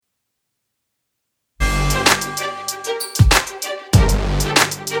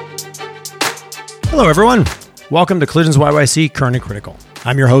Hello, everyone. Welcome to Collisions YYC Current and Critical.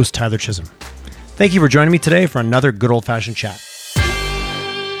 I'm your host, Tyler Chisholm. Thank you for joining me today for another good old-fashioned chat.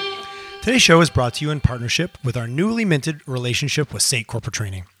 Today's show is brought to you in partnership with our newly minted relationship with SAIT Corporate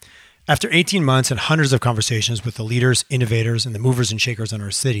Training. After 18 months and hundreds of conversations with the leaders, innovators, and the movers and shakers in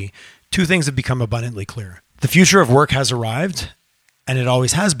our city, two things have become abundantly clear. The future of work has arrived, and it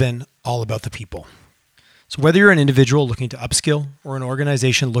always has been all about the people. So whether you're an individual looking to upskill or an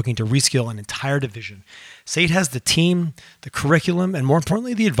organization looking to reskill an entire division, SAIT has the team, the curriculum, and more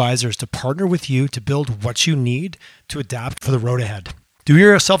importantly, the advisors to partner with you to build what you need to adapt for the road ahead. Do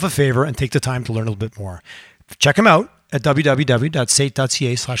yourself a favor and take the time to learn a little bit more. Check them out at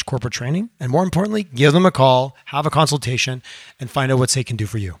www.sait.ca/corporate training. And more importantly, give them a call, have a consultation, and find out what SAIT can do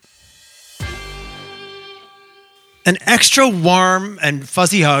for you. An extra warm and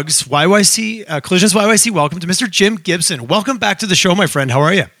fuzzy hugs, YYC, Collisions YYC, welcome to Mr. Jim Gibson. Welcome back to the show, my friend. How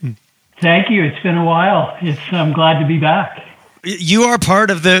are you? Thank you. It's been a while. I'm glad to be back. You are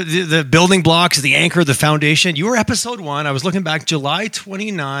part of the building blocks, the anchor, the foundation. You were episode 1. I was looking back, July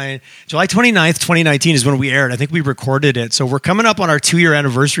 29th, 2019 is when we aired. I think we recorded it. So we're coming up on our 2-year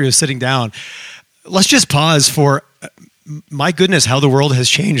anniversary of sitting down. Let's just pause for, my goodness, how the world has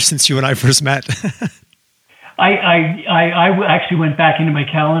changed since you and I first met. I actually went back into my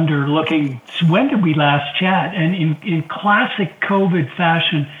calendar looking, when did we last chat? And in classic COVID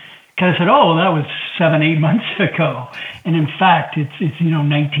fashion, kind of said, oh, that was 7-8 months ago. And in fact, it's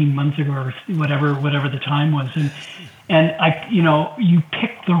 19 months ago or whatever the time was. And you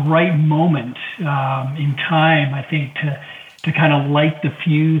picked the right moment in time, I think, to kind of light the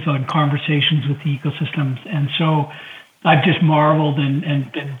fuse on conversations with the ecosystems. And so I've just marveled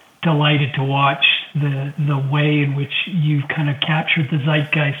and been delighted to watch the way in which you've kind of captured the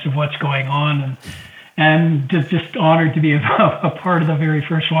zeitgeist of what's going on, and just honored to be a part of the very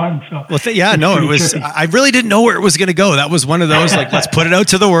first one. So it was. Tricky. I really didn't know where it was going to go. That was one of those let's put it out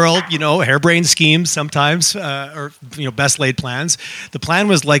to the world. Harebrained schemes sometimes, or best laid plans. The plan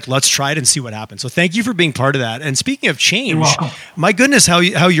was let's try it and see what happens. So thank you for being part of that. And speaking of change, my goodness, how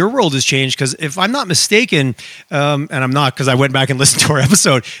your world has changed. Because if I'm not mistaken, and I'm not, because I went back and listened to our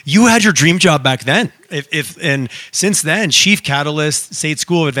episode, you had your dream job back then. And since then, Chief Catalyst, SAIT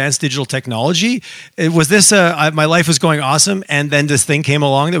School of Advanced Digital Technology. Was this my life was going awesome, and then this thing came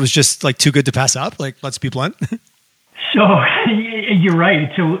along that was just too good to pass up? Let's be blunt. So you're right.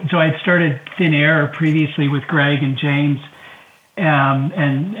 So I had started Thin Air previously with Greg and James,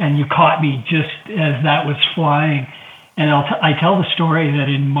 and you caught me just as that was flying. And I tell the story that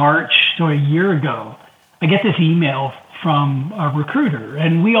in March, so a year ago, I get this email from a recruiter,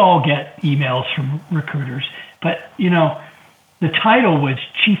 and we all get emails from recruiters, but the title was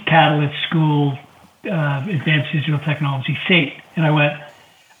Chief Catalyst School Advanced Digital Technology, SAIT. And I went,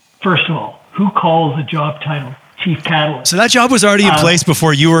 first of all, who calls the job title Chief Catalyst? So that job was already in place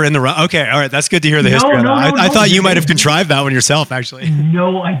before you were in the run. Okay, all right, that's good to hear the history of that. I thought you might have contrived that one yourself, actually.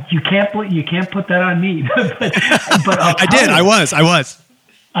 No, you can't put that on me. but I did. I was.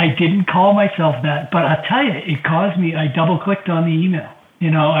 I didn't call myself that, but I'll tell you, it caused me, I double-clicked on the email.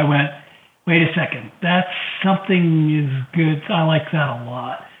 I went, wait a second, that's something is good. I like that a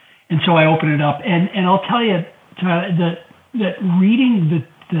lot. And so I opened it up. And I'll tell you that reading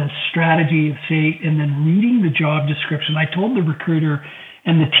the strategy of SAIT and then reading the job description, I told the recruiter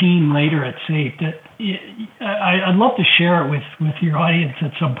and the team later at SAIT that I'd love to share it with your audience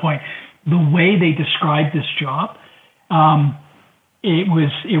at some point. The way they described this job, it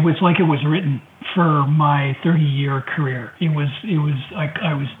was like it was written for my 30-year career. It was like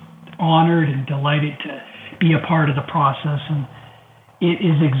I was honored and delighted to be a part of the process, and it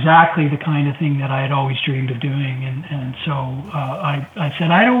is exactly the kind of thing that I had always dreamed of doing. And so I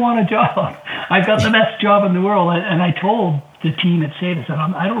said, I don't want a job. I've got the best job in the world. And I told the team at SAIT, I said,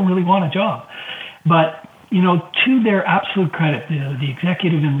 I don't really want a job. But to their absolute credit, the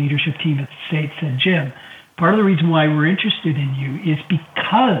executive and leadership team at SAIT said, Jim, part of the reason why we're interested in you is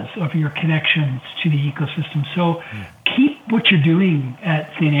because of your connections to the ecosystem. So keep what you're doing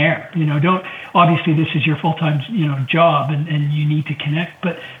at Thin Air. Obviously this is your full-time, job and you need to connect,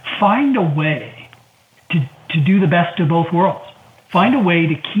 but find a way to do the best of both worlds. Find a way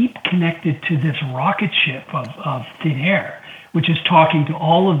to keep connected to this rocket ship of Thin Air, which is talking to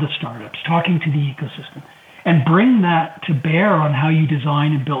all of the startups, talking to the ecosystem, and bring that to bear on how you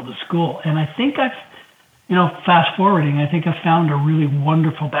design and build a school. And I think fast forwarding, I think I found a really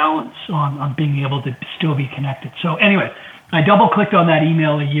wonderful balance on being able to still be connected. So anyway, I double clicked on that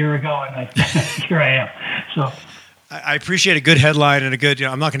email a year ago, and here I am. So I appreciate a good headline and a good,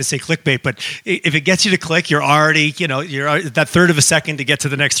 I'm not going to say clickbait, but if it gets you to click, you're already, you're that third of a second to get to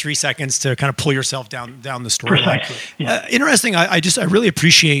the next 3 seconds to kind of pull yourself down the story. Precisely. Yeah. Interesting. I really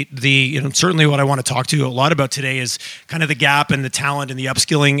appreciate certainly what I want to talk to you a lot about today is kind of the gap and the talent and the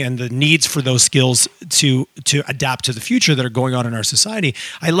upskilling and the needs for those skills to adapt to the future that are going on in our society.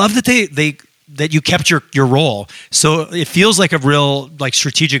 I love that that you kept your role. So it feels like a real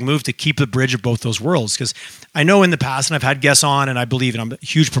strategic move to keep the bridge of both those worlds. Because I know in the past, and I've had guests on, and I believe, and I'm a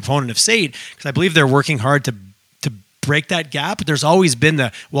huge proponent of SAIT, because I believe they're working hard to break that gap. But there's always been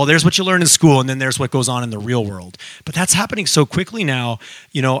there's what you learn in school, and then there's what goes on in the real world. But that's happening so quickly now.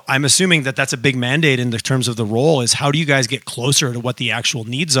 I'm assuming that that's a big mandate in the terms of the role is how do you guys get closer to what the actual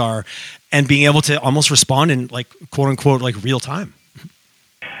needs are and being able to almost respond in quote unquote real time.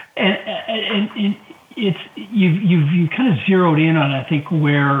 And it's you've kind of zeroed in on, I think,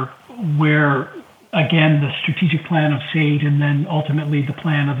 where again the strategic plan of SAIT and then ultimately the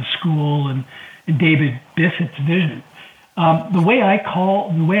plan of the school and David Bissett's vision. The way I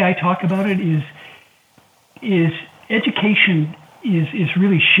talk about it is education is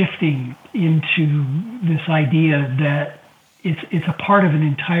really shifting into this idea that it's a part of an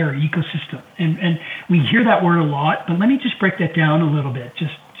entire ecosystem, and we hear that word a lot. But let me just break that down a little bit,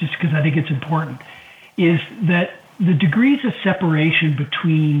 just because I think it's important, is that the degrees of separation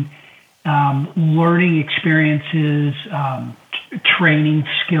between learning experiences, training,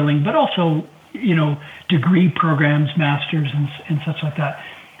 skilling, but also, degree programs, masters, and such like that.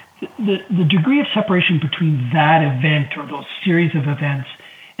 The degree of separation between that event or those series of events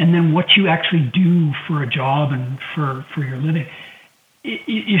and then what you actually do for a job and for your living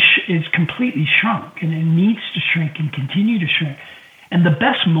is completely shrunk, and it needs to shrink and continue to shrink. And the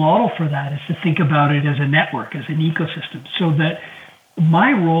best model for that is to think about it as a network, as an ecosystem, so that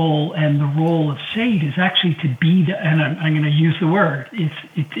my role and the role of SAIT is actually to be and I'm going to use the word, it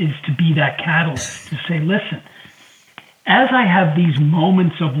is to be that catalyst, to say, listen, as I have these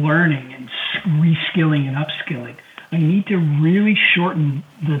moments of learning and reskilling and upskilling, I need to really shorten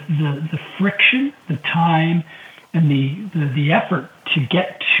the friction, the time, and the effort to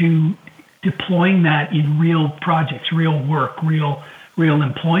get to deploying that in real projects, real work, real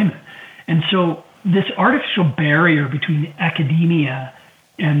employment. And so this artificial barrier between academia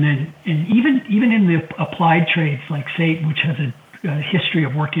and even in the applied trades like SAIT, which has a history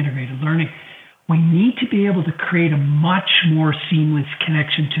of work integrated learning, we need to be able to create a much more seamless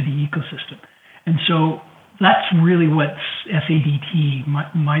connection to the ecosystem. And so that's really what SADT,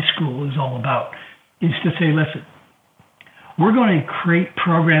 my school, is all about, is to say, listen, we're going to create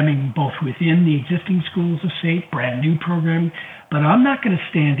programming both within the existing schools of SAIT, brand new programming, but I'm not going to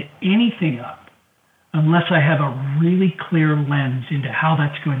stand anything up unless I have a really clear lens into how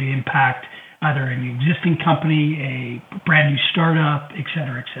that's going to impact either an existing company, a brand new startup, et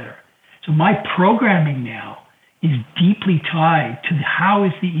cetera, et cetera. So my programming now is deeply tied to how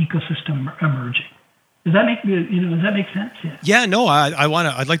is the ecosystem emerging. Does that make sense? Yeah, no,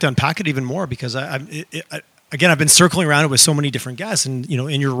 I'd like to unpack it even more because again, I've been circling around it with so many different guests, and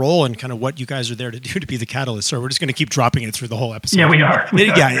in your role and kind of what you guys are there to do to be the catalyst. So we're just going to keep dropping it through the whole episode. Yeah, we are.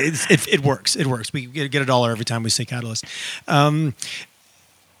 Yeah, it works. It works. We get $1 every time we say catalyst.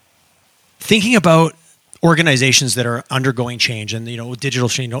 Thinking about organizations that are undergoing change and digital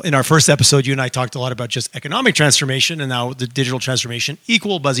change. In our first episode, you and I talked a lot about just economic transformation, and now the digital transformation,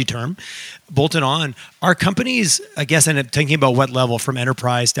 equal buzzy term, bolted on. Are companies, I guess, and thinking about what level, from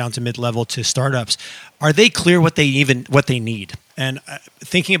enterprise down to mid-level to startups, are they clear what they need? And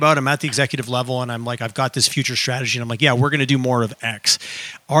thinking about, I'm at the executive level and I'm like, I've got this future strategy and I'm like, yeah, we're going to do more of X.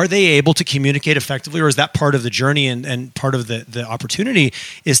 Are they able to communicate effectively, or is that part of the journey and part of the opportunity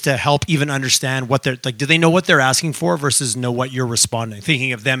is to help even understand what they're like? Do they know what they're asking for versus know what you're responding?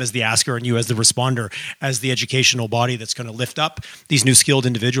 Thinking of them as the asker and you as the responder, as the educational body that's going to lift up these new skilled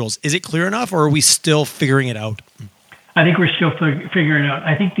individuals. Is it clear enough, or are we still figuring it out? I think we're still figuring it out.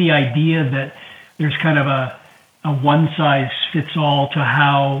 I think the idea that there's kind of a one-size-fits-all to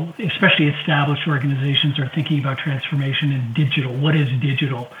how, especially established organizations, are thinking about transformation in digital. What is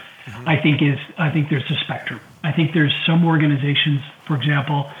digital? Mm-hmm. I think there's a spectrum. I think there's some organizations, for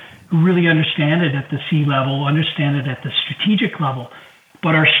example, who really understand it at the C-level, understand it at the strategic level,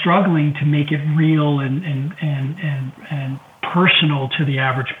 but are struggling to make it real and personal to the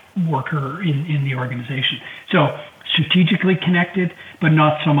average worker in the organization. So strategically connected, but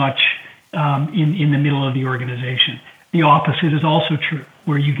not so much in the middle of the organization. The opposite is also true,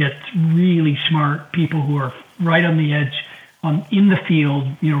 where you get really smart people who are right on the edge, in the field,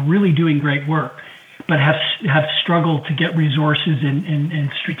 really doing great work, but have struggled to get resources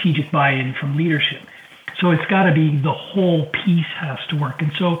and strategic buy-in from leadership. So it's got to be the whole piece has to work.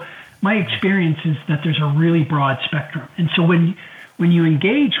 And so my experience is that there's a really broad spectrum. And so when you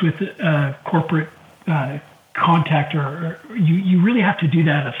engage with a corporate contact, or you really have to do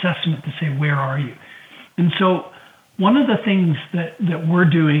that assessment to say, where are you? And so one of the things that we're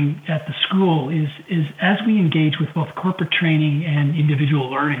doing at the school is as we engage with both corporate training and individual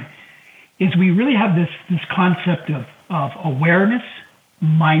learning, is we really have this concept of awareness,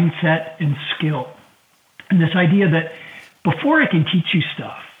 mindset, and skill. And this idea that before I can teach you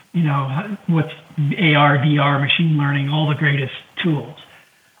stuff, what's AR, VR, machine learning, all the greatest tools,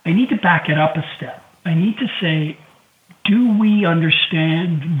 I need to back it up a step. I need to say, do we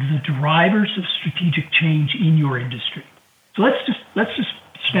understand the drivers of strategic change in your industry? So let's just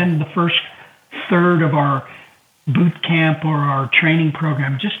spend the first third of our boot camp or our training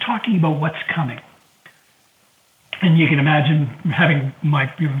program just talking about what's coming. And you can imagine writing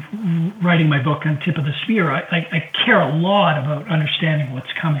my book on Tip of the Spear. I care a lot about understanding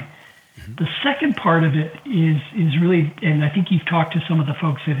what's coming. Mm-hmm. The second part of it is really, and I think you've talked to some of the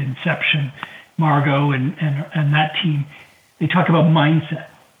folks at Inception, Margot and that team. They talk about mindset.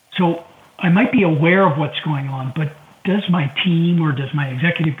 So I might be aware of what's going on, but does my team or does my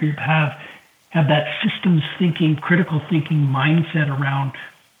executive group have that systems thinking, critical thinking mindset around,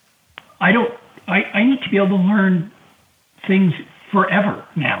 I need to be able to learn things forever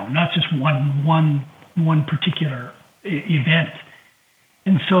now, not just one particular event.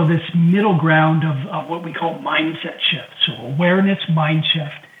 And so this middle ground of what we call mindset shift. So awareness,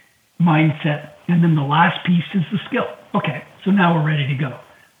 mindset, and then the last piece is the skill. Okay, so now we're ready to go.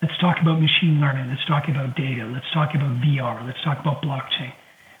 Let's talk about machine learning. Let's talk about data. Let's talk about VR. Let's talk about blockchain.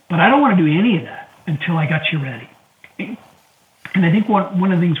 But I don't want to do any of that until I got you ready. And I think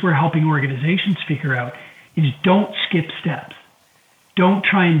one of the things we're helping organizations figure out is don't skip steps. Don't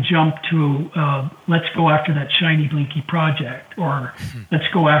try and jump to, let's go after that shiny, blinky project, or let's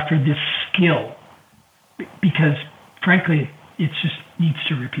go after this skill. Because, frankly, it just needs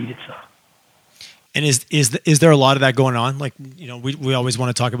to repeat itself. And is there a lot of that going on? Like, we always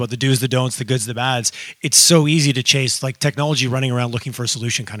want to talk about the do's, the don'ts, the goods, the bads. It's so easy to chase like technology running around looking for a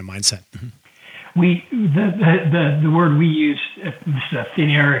solution kind of mindset. Mm-hmm. The word we use, this is a thin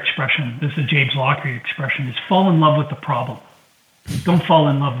air expression, this is a James Lockery expression, is fall in love with the problem. Don't fall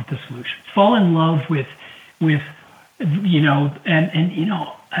in love with the solution. Fall in love with and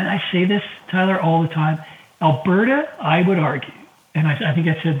I say this, Tyler, all the time. Alberta, I would argue, and I think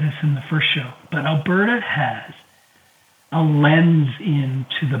I said this in the first show, but Alberta has a lens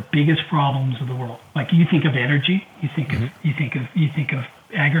into the biggest problems of the world. Like you think of energy, you think of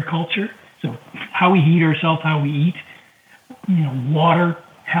agriculture. So how we heat ourselves, how we eat, water,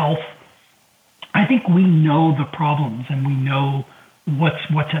 health. I think we know the problems and we know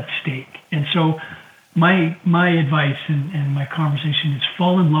what's at stake. And so my advice and my conversation is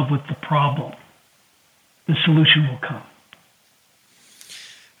fall in love with the problem. The solution will come.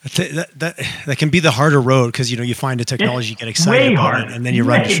 That can be the harder road because you find a technology, you get excited about it, and then you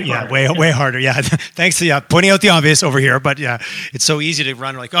run. Way harder. Yeah, thanks to pointing out the obvious over here, but yeah, it's so easy to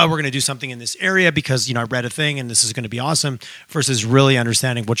run like, oh, we're going to do something in this area because I read a thing and this is going to be awesome, versus really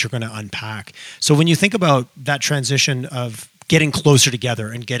understanding what you're going to unpack. So when you think about that transition of getting closer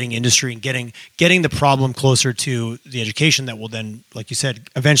together and getting industry and getting the problem closer to the education that will then, like you said,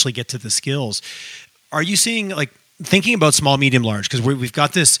 eventually get to the skills, are you seeing like? Thinking about small, medium, large, because we've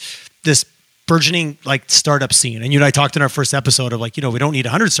got this burgeoning like startup scene, and you and I talked in our first episode of like we don't need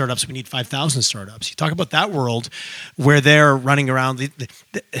 100 startups, we need 5,000 startups. You talk about that world where they're running around.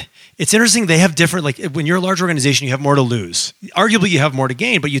 It's interesting. They have different, like when you're a large organization, you have more to lose. Arguably, you have more to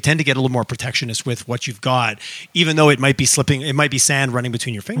gain, but you tend to get a little more protectionist with what you've got, even though it might be slipping. It might be sand running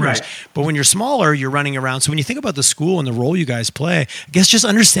between your fingers. Right. But when you're smaller, you're running around. So when you think about the school and the role you guys play, I guess just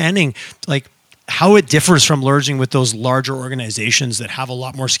understanding like how it differs from merging with those larger organizations that have a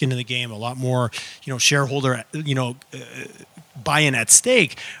lot more skin in the game, a lot more, shareholder, buy-in at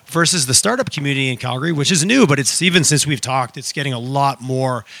stake, versus the startup community in Calgary, which is new, but it's even since we've talked, it's getting a lot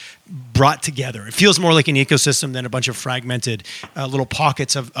more brought together. It feels more like an ecosystem than a bunch of fragmented little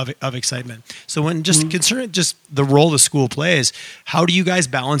pockets of excitement. So when concerning just the role the school plays, how do you guys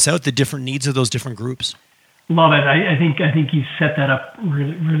balance out the different needs of those different groups? Love it. I think you set that up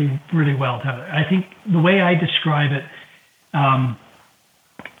really, really, really well, Tyler. I think the way I describe it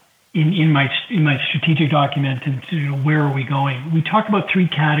in my strategic document and where are we going, we talk about three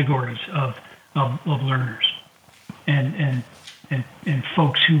categories of learners and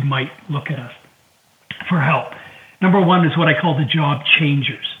folks who might look at us for help. Number one is what I call the job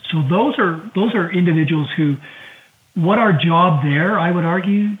changers. So those are individuals who, what our job there, I would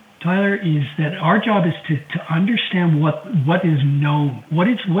argue, Tyler, is that our job is to understand what is known. What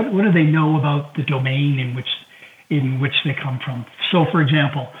do they know about the domain in which they come from? So, for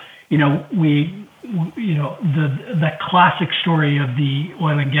example, the classic story of the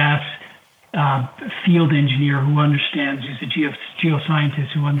oil and gas field engineer who's a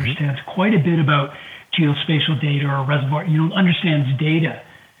geoscientist who understands quite a bit about geospatial data or reservoir, understands data,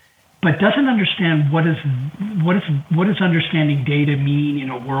 but doesn't understand what does understanding data mean in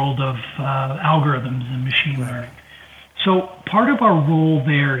a world of algorithms and machine learning. So part of our role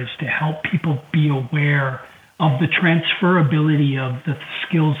there is to help people be aware of the transferability of the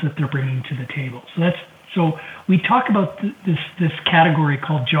skills that they're bringing to the table. So we talk about this category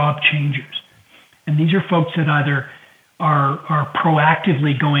called job changers, and these are folks that either are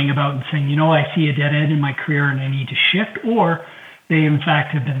proactively going about and saying, I see a dead end in my career and I need to shift, or they in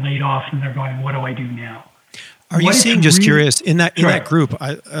fact have been laid off and they're going, what do I do now? Are you seeing, just curious, in that group,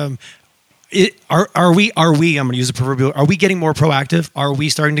 are we, I'm going to use a proverbial, are we getting more proactive? Are we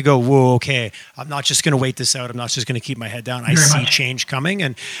starting to go, whoa, okay, I'm not just going to wait this out. I'm not just going to keep my head down. I see change coming.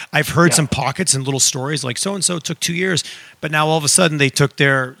 And I've heard some pockets and little stories like so-and-so took 2 years, but now all of a sudden they took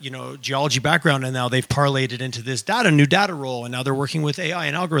their, geology background and now they've parlayed it into this new data role. And now they're working with AI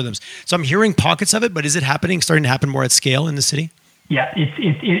and algorithms. So I'm hearing pockets of it, but is it starting to happen more at scale in the city? Yeah,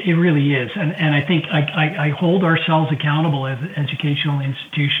 it really is. And I think I hold ourselves accountable as an educational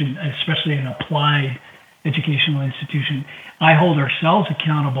institution, especially an applied educational institution. I hold ourselves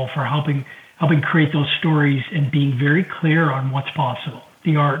accountable for helping create those stories and being very clear on what's possible.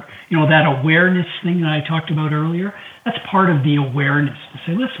 The art, that awareness thing that I talked about earlier, that's part of the awareness to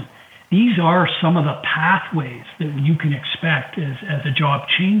say, listen, these are some of the pathways that you can expect as a job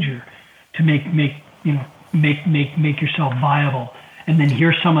changer to make yourself viable. And then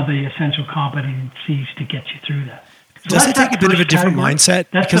here's some of the essential competencies to get you through that. So does it take a bit of a different mindset?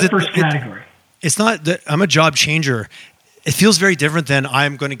 That's the first category. It's not that I'm a job changer. It feels very different than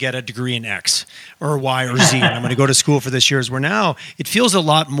I'm going to get a degree in X or Y or Z, and I'm going to go to school for this year's. Where now it feels a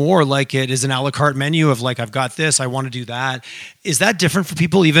lot more like it is an a la carte menu of like, I've got this, I want to do that. Is that different for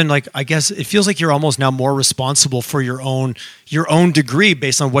people? Even like, I guess it feels like you're almost now more responsible for your own degree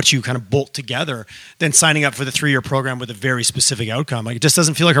based on what you kind of bolt together than signing up for the 3-year program with a very specific outcome. Like, it just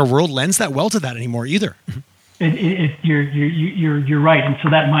doesn't feel like our world lends that well to that anymore either. You're right, and so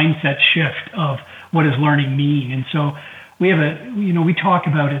that mindset shift of what does learning mean, and so. We have we talk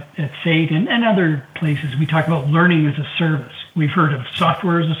about it at SAIT and other places. We talk about learning as a service. We've heard of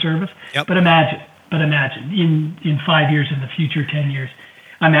software as a service, but imagine in 5 years in the future, 10 years,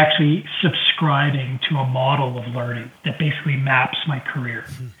 I'm actually subscribing to a model of learning that basically maps my career.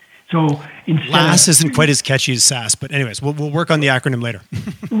 So LAS isn't quite as catchy as SAS, but anyways, we'll work on the acronym later.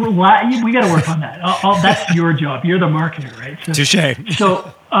 We got to work on that. That's your job. You're the marketer, right? Touché.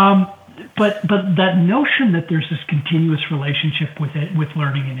 So. But that notion that there's this continuous relationship with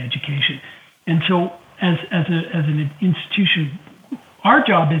learning and education, and so as an institution, our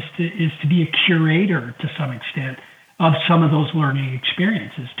job is to be a curator to some extent of some of those learning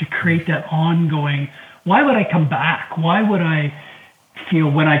experiences, to create that ongoing. Why would I come back? Why would I feel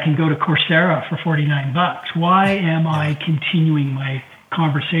when I can go to Coursera for $49? Why am I continuing my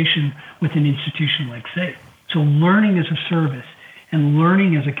conversation with an institution like SAIT? So learning as a service. And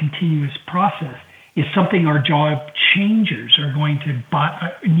learning as a continuous process is something our job changers are going to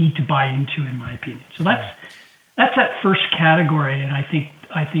need to buy into, in my opinion. So that's that first category, and I think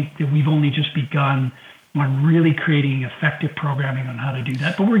that we've only just begun on really creating effective programming on how to do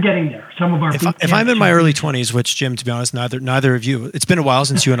that. But we're getting there. Some of our if I'm in my early 20s, which Jim, to be honest, neither of you. It's been a while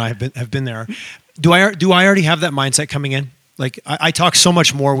since you and I have been there. Do I already have that mindset coming in? Like I talk so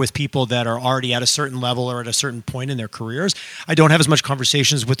much more with people that are already at a certain level or at a certain point in their careers. I don't have as much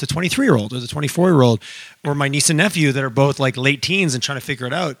conversations with the 23-year-old or the 24-year-old or my niece and nephew that are both like late teens and trying to figure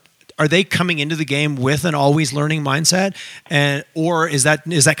it out. Are they coming into the game with an always learning mindset, or is that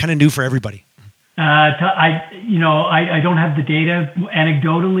kind of new for everybody? I don't have the data.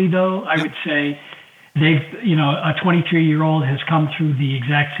 Anecdotally, though, I would say a 23-year-old has come through the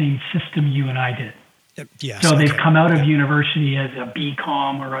exact same system you and I did. Yes, so they've come out of university as a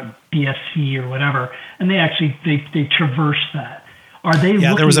BCom or a BSc or whatever, and they traverse that. Are they?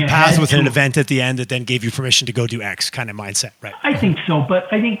 Yeah, there was a path with an event at the end that then gave you permission to go do X kind of mindset, right? I think so, but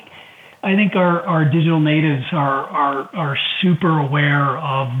I think our digital natives are super aware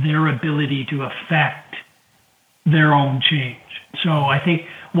of their ability to affect their own change. So I think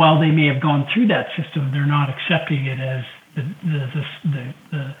while they may have gone through that system, they're not accepting it as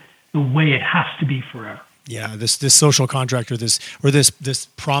the way it has to be forever. Yeah, this social contract or this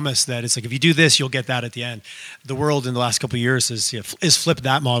promise that it's like if you do this, you'll get that at the end. The world in the last couple of years is flipped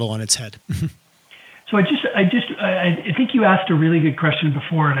that model on its head. So I think you asked a really good question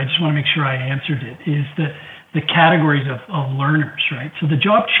before, and I just want to make sure I answered it. Is the categories of learners, right? So the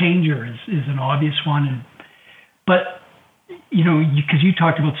job changer is an obvious one, but because you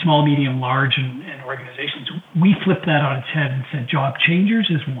talked about small, medium, large, and organizations, we flipped that on its head and said job changers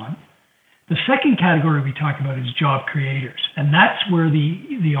is one. The second category we talk about is job creators, and that's where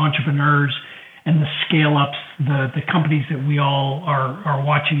the entrepreneurs and the scale-ups, the companies that we all are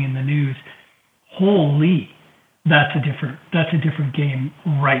watching in the news. Holy, that's a different game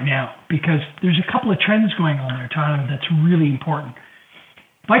right now, because there's a couple of trends going on there, Tyler, that's really important.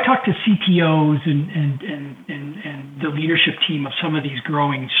 If I talk to CTOs and the leadership team of some of these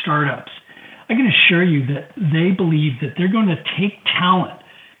growing startups, I can assure you that they believe that they're going to take talent,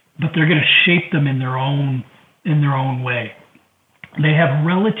 but they're going to shape them in their own way. They have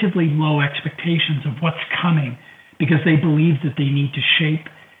relatively low expectations of what's coming because they believe that they need to shape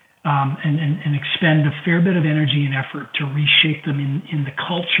and expend a fair bit of energy and effort to reshape them in the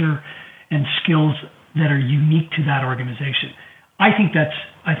culture and skills that are unique to that organization. I think that's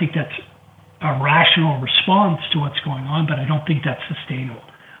a rational response to what's going on, but I don't think that's sustainable.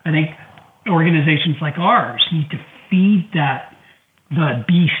 I think organizations like ours need to feed the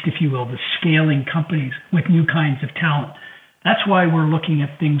beast, if you will, the scaling companies with new kinds of talent. That's why we're looking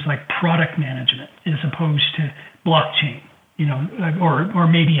at things like product management as opposed to blockchain, or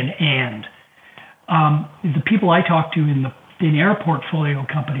maybe an and. The people I talk to in our portfolio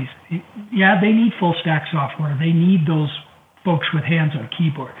companies, they need full stack software. They need those folks with hands on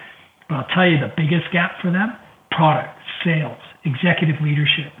keyboard. But I'll tell you the biggest gap for them, product, sales, executive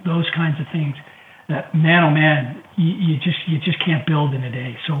leadership, those kinds of things that, man, oh man, you just can't build in a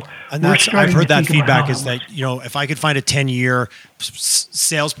day. So and I've heard that feedback is that, if I could find a 10-year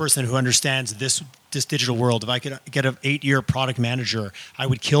salesperson who understands this digital world, if I could get an 8-year product manager, I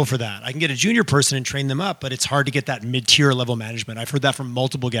would kill for that. I can get a junior person and train them up, but it's hard to get that mid-tier level management. I've heard that from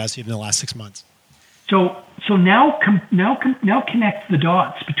multiple guests even in the last 6 months. So now connect the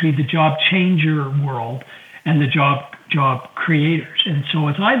dots between the job changer world and the job creators. And so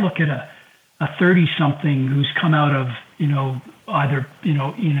as I look at a 30-something who's come out of either in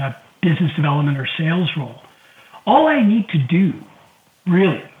a business development or sales role, all I need to do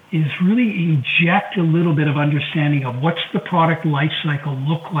really is inject a little bit of understanding of what's the product life cycle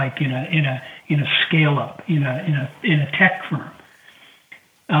look like in a scale up in a tech firm.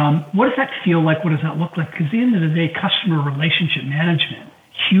 What does that feel like? What does that look like? Because at the end of the day, customer relationship management,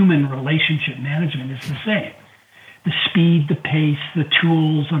 human relationship management is the same. The speed, the pace, the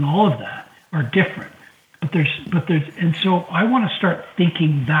tools, and all of that are different. And so I want to start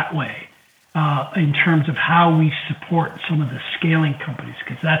thinking that way in terms of how we support some of the scaling companies,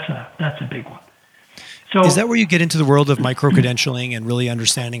 because that's a big one. So, is that where you get into the world of micro-credentialing and really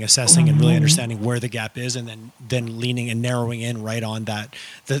understanding, assessing, and really understanding where the gap is, and then leaning and narrowing in right on that?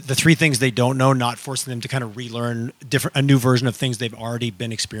 The three things they don't know, not forcing them to kind of relearn a new version of things they've already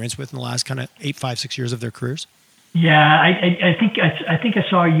been experienced with in the last kind of 6 years of their careers? Yeah, I think I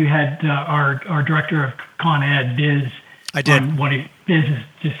saw you had our director of Con Ed, Biz. I did. Biz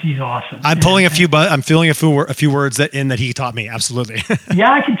is he's awesome. I'm pulling I'm feeling a few words that he taught me. Absolutely.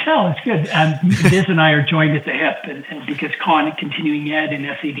 Yeah, I can tell. It's good. Biz and I are joined at the hip, and because Continuing Ed and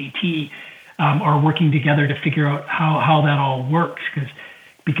SADT are working together to figure out how that all works,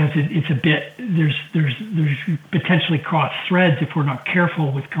 because it's a bit there's potentially cross threads if we're not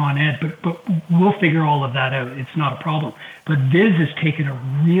careful with Con Ed, but we'll figure all of that out. It's not a problem. But Biz has taken a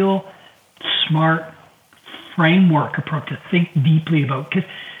real smart framework approach to think deeply about, because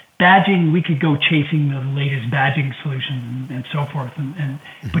badging, we could go chasing the latest badging solutions and so forth,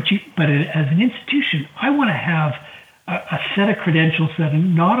 but as an institution, I want to have a set of credentials that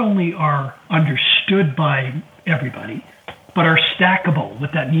not only are understood by everybody, but are stackable.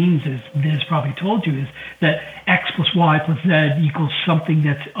 What that means is, Viz probably told you, is that X plus Y plus Z equals something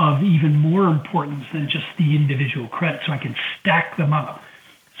that's of even more importance than just the individual credit, so I can stack them up.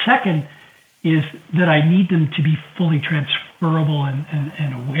 Second is that I need them to be fully transferable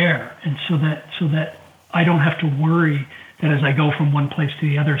and aware, and so that I don't have to worry that as I go from one place to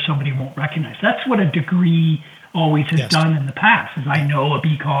the other, somebody won't recognize. That's what a degree always has done in the past, is I know a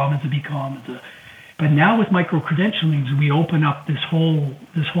BCom is a BCom. But now with micro-credentialings, we open up this whole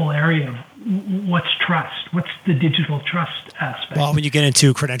area of what's trust? What's the digital trust aspect? Well, when you get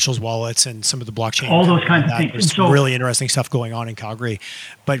into credentials, wallets, and some of the blockchain, all those kinds of things, there's some really interesting stuff going on in Calgary.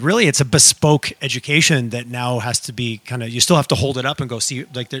 But really, it's a bespoke education that now has to be kind of. You still have to hold it up and go see,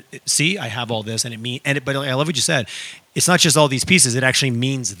 see, I have all this, and it mean, and it, but I love what you said. It's not just all these pieces; it actually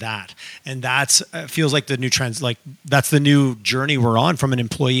means that, and that's feels like the new trends. Like that's the new journey we're on from an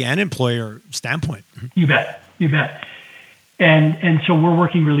employee and employer standpoint. You bet. And so we're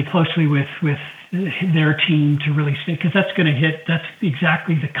working really closely with their team to really stay, because that's going to hit, that's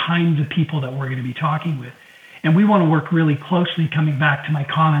exactly the kinds of people that we're going to be talking with. And we want to work really closely, coming back to my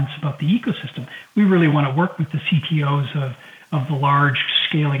comments about the ecosystem. We really want to work with the CTOs of the large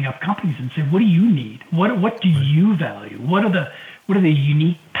scaling up companies and say, what do you need? What do you value? What are the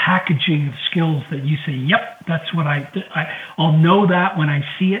unique packaging of skills that you say, yep, that's what I'll know that when I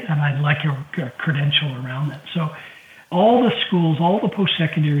see it, and I'd like a credential around that. So all the schools, all the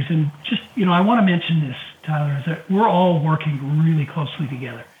post-secondaries, and just, I want to mention this, Tyler, is that we're all working really closely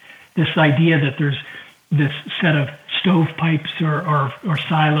together. This idea that there's this set of stovepipes or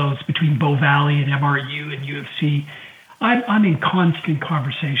silos between Bow Valley and MRU and UFC. I'm in constant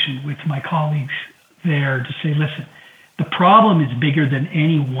conversation with my colleagues there to say, listen, the problem is bigger than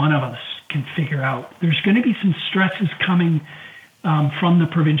any one of us can figure out. There's going to be some stresses coming from the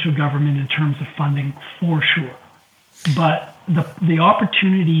provincial government in terms of funding, for sure. But the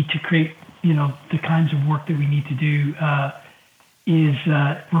opportunity to create, the kinds of work that we need to do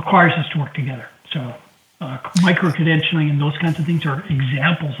requires us to work together. So micro-credentialing and those kinds of things are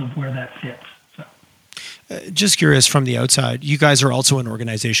examples of where that fits. Just curious, from the outside, you guys are also an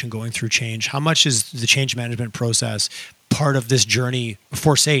organization going through change. How much is the change management process part of this journey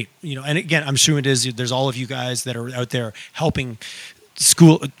for SAIT? And again, I'm sure it is. There's all of you guys that are out there helping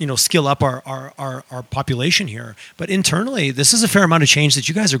skill up our population here. But internally, this is a fair amount of change that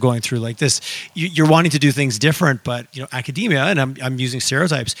you guys are going through. Like this, you're wanting to do things different, but academia, and I'm using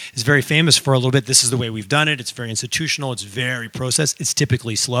stereotypes, is very famous for a little bit. This is the way we've done it. It's very institutional. It's very processed. It's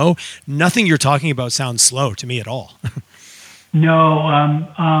typically slow. Nothing you're talking about sounds slow to me at all.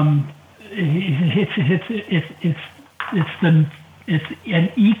 No, it's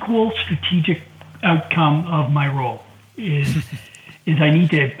an equal strategic outcome of my role is I need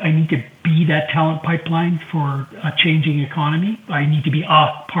to be that talent pipeline for a changing economy. I need to be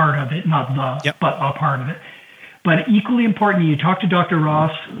a part of it, not but a part of it. But equally important, you talk to Dr.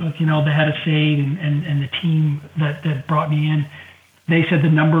 Ross, the head of SAIT and the team that brought me in. They said the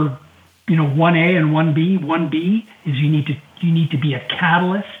number, 1A and 1B. 1B is you need to be a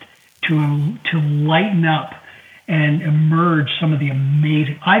catalyst to lighten up and emerge some of the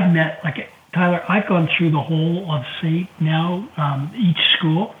amazing. I've met, Tyler, I've gone through the whole of SAIT now, each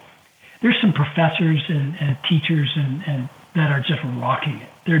school. There's some professors and teachers and that are just rocking it.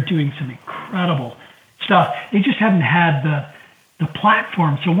 They're doing some incredible stuff. They just haven't had the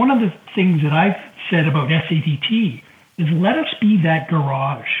platform. So one of the things that I've said about SADT is let us be that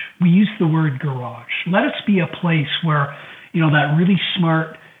garage. We use the word garage. Let us be a place where, that really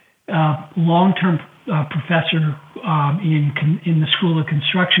smart, long-term professor in the School of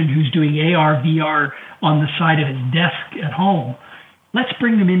Construction who's doing AR, VR on the side of his desk at home. Let's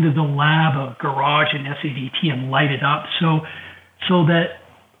bring them into the lab of Garage and SADT and light it up so that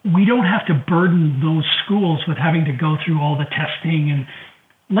we don't have to burden those schools with having to go through all the testing. And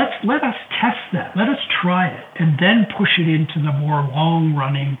let us test that. Let us try it and then push it into the more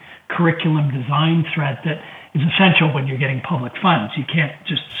long-running curriculum design thread that is essential when you're getting public funds. You can't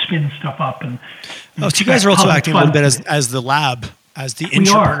just spin stuff up and. So you guys are also acting a little bit as the lab, as the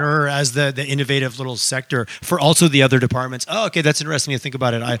entrepreneur, as the innovative little sector for also the other departments. Oh, okay, that's interesting to think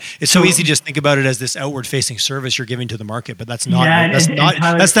about it. It's so easy to just think about it as this outward-facing service you're giving to the market, but that's not.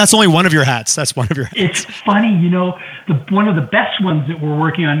 Tyler, that's only one of your hats. That's one of your hats. It's funny, one of the best ones that we're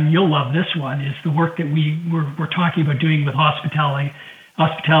working on. And you'll love this one. Is the work that we're talking about doing with hospitality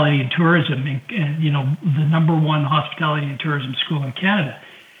and tourism, and the number one hospitality and tourism school in Canada.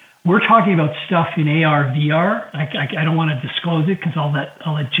 We're talking about stuff in AR, VR. I don't want to disclose it because I'll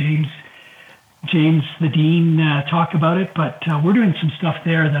let James, the dean, talk about it. But we're doing some stuff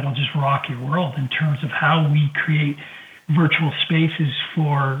there that'll just rock your world in terms of how we create virtual spaces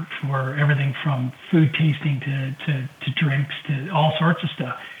for everything from food tasting to drinks to all sorts of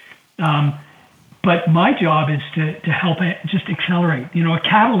stuff. But my job is to help it just accelerate. A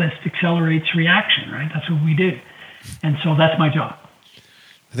catalyst accelerates reaction, right? That's what we do. And so that's my job.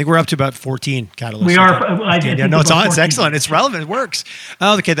 I think we're up to about 14 catalysts. We are. It's excellent. It's relevant. It works.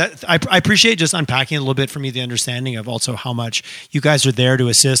 Okay, I appreciate just unpacking a little bit for me the understanding of also how much you guys are there to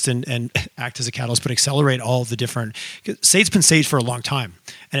assist and act as a catalyst, but accelerate all of the different. SAIT's been SAIT for a long time,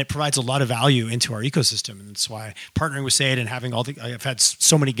 and it provides a lot of value into our ecosystem. And that's why partnering with SAIT and having I've had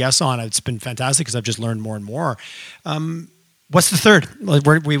so many guests on, it's been fantastic because I've just learned more and more. What's the third?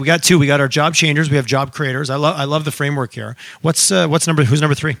 We got two. We got our job changers. We have job creators. I love the framework here. Who's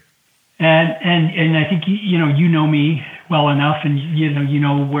number three? And I think you know me well enough, and you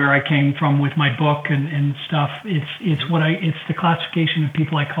know where I came from with my book and stuff. It's the classification of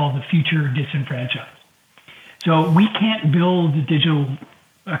people I call the future disenfranchised. So we can't build a digital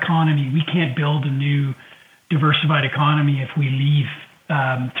economy. We can't build a new diversified economy if we leave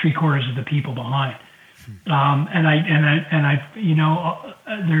 3/4 of the people behind.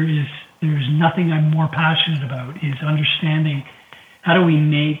 There's nothing I'm more passionate about is understanding how do we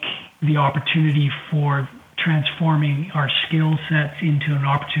make the opportunity for transforming our skill sets into an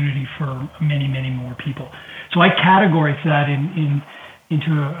opportunity for many, many more people. So I categorize that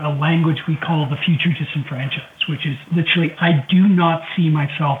into a language we call the future disenfranchised, which is literally, I do not see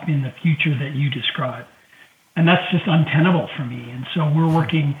myself in the future that you describe. And that's just untenable for me. And so we're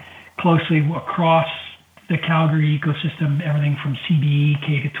working closely across the Calgary ecosystem, everything from CBE,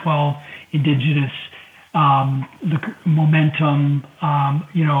 K-12, Indigenous, the momentum,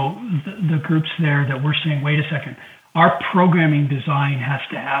 the groups there that we're saying, wait a second, our programming design has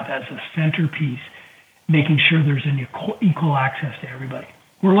to have as a centerpiece, making sure there's an equal access to everybody.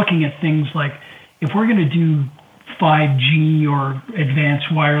 We're looking at things like, if we're going to do 5G or advanced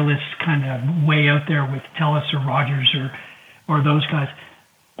wireless kind of way out there with TELUS or Rogers or those guys,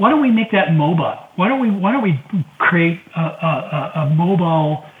 why don't we make that mobile? Why don't we create a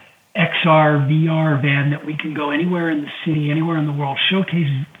mobile XR, VR van that we can go anywhere in the city, anywhere in the world, showcase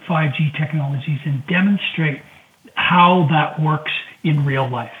 5G technologies and demonstrate how that works in real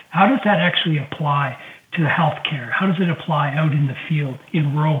life. How does that actually apply to healthcare? How does it apply out in the field,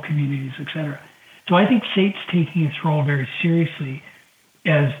 in rural communities, et cetera? So I think SAIT's taking its role very seriously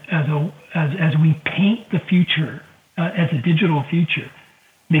as we paint the future as a digital future,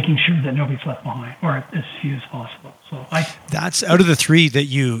 making sure that nobody's left behind, or as few as possible. So that's out of the three that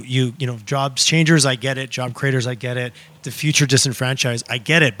you jobs changers, I get it. Job creators, I get it. The future disenfranchised, I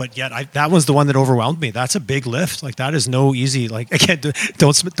get it. But yet that was the one that overwhelmed me. That's a big lift. Like that is no easy. Like again,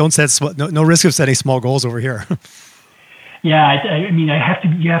 don't set no risk of setting small goals over here. Yeah, I mean,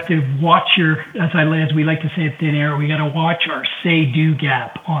 you have to watch as we like to say at Thin Air, we got to watch our say-do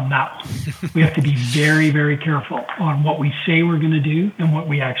gap on that one. We have to be very, very careful on what we say we're going to do and what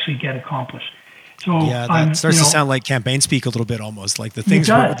we actually get accomplished. So yeah, that starts to sound like campaign speak a little bit, almost like the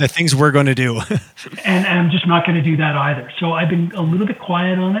things we're going to do. and I'm just not going to do that either. So I've been a little bit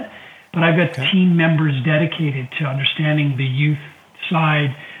quiet on it, but I've got team members dedicated to understanding the youth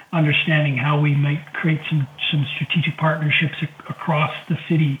side, understanding how we might create some strategic partnerships across the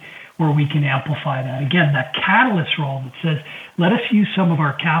city where we can amplify that. Again, that catalyst role that says, let us use some of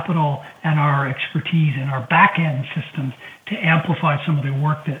our capital and our expertise and our back-end systems to amplify some of the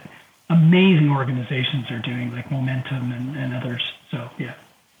work that amazing organizations are doing, like Momentum and others. So, yeah.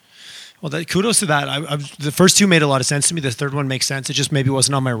 Well, kudos to that. The first two made a lot of sense to me. The third one makes sense. It just maybe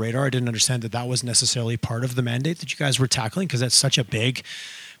wasn't on my radar. I didn't understand that was necessarily part of the mandate that you guys were tackling, because that's such a big...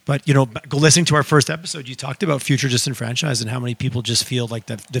 But, listening to our first episode, you talked about future disenfranchised and how many people just feel like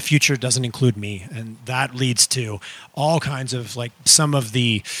the future doesn't include me. And that leads to all kinds of some of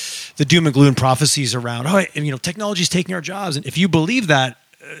the doom and gloom prophecies around, technology is taking our jobs. And if you believe that,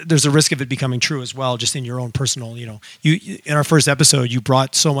 there's a risk of it becoming true as well, just in your own personal, you in our first episode, you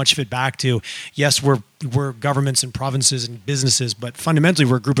brought so much of it back to, yes, we're governments and provinces and businesses, but fundamentally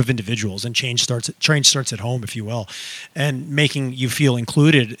we're a group of individuals, and change starts at home, if you will. And making you feel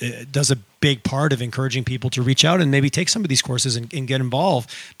included does a big part of encouraging people to reach out and maybe take some of these courses and get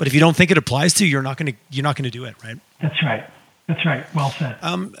involved. But if you don't think it applies to you, you're not going to do it, right? That's right. That's right. Well said.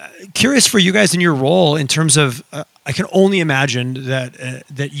 Curious for you guys in your role in terms of, I can only imagine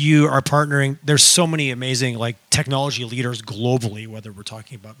that you are partnering. There's so many amazing technology leaders globally, whether we're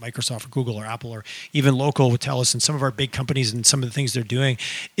talking about Microsoft or Google or Apple or even local with TELUS and some of our big companies and some of the things they're doing.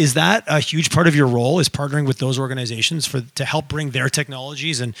 Is that a huge part of your role, is partnering with those organizations to help bring their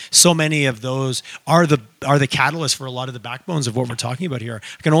technologies? And so many of those are the catalyst for a lot of the backbones of what we're talking about here.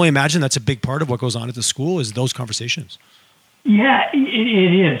 I can only imagine that's a big part of what goes on at the school, is those conversations. Yeah, it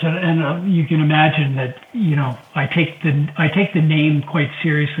is, and you can imagine that. I take the name quite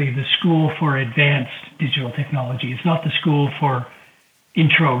seriously. The School for Advanced Digital Technology. It's not the school for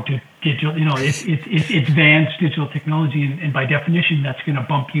intro to digital. It's advanced digital technology, and by definition, that's going to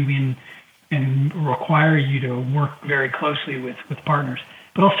bump you in and require you to work very closely with partners.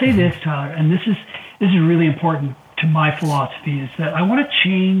 But I'll say this, Tyler, and this is really important to my philosophy, is that I want to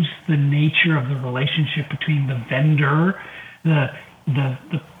change the nature of the relationship between the vendor, the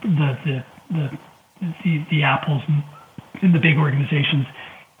the Apples and the big organizations,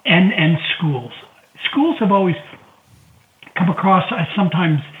 and schools. Schools have always come across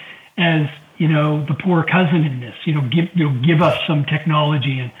sometimes as, the poor cousin in this. Give us some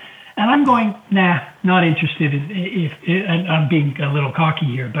technology, and I'm going, nah, not interested. And I'm being a little cocky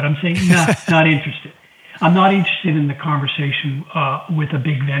here, but I'm saying, nah, not interested. I'm not interested in the conversation with a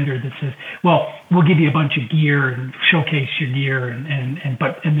big vendor that says, well, we'll give you a bunch of gear and showcase your gear, and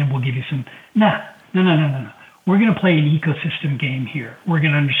then we'll give you some. No. We're going to play an ecosystem game here. We're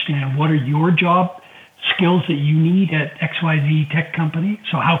going to understand what are your job skills that you need at XYZ tech company.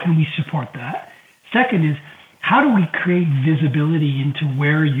 So how can we support that? Second is, how do we create visibility into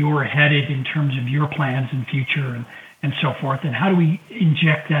where you're headed in terms of your plans and future and so forth? And how do we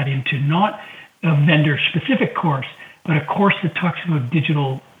inject that into not a vendor-specific course, but a course that talks about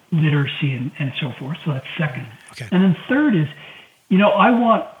digital literacy and so forth? So that's second. Okay. And then third is,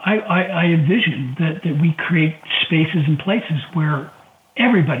 I envision that we create spaces and places where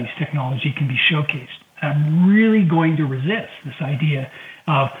everybody's technology can be showcased. I'm really going to resist this idea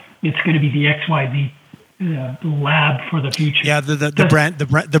of it's going to be the XYZ lab for the future. Yeah,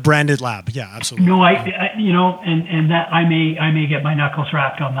 the branded lab. Yeah, absolutely. No, and that I may get my knuckles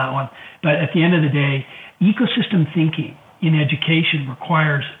wrapped on that one. But at the end of the day, ecosystem thinking in education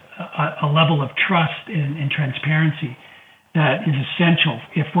requires a level of trust and transparency that is essential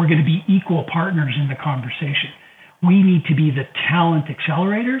if we're going to be equal partners in the conversation. We need to be the talent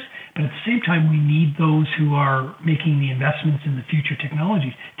accelerators, but at the same time, we need those who are making the investments in the future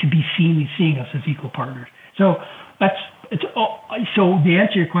technologies to be seeing us as equal partners. So so the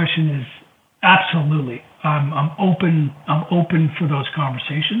answer to your question is absolutely. I'm open for those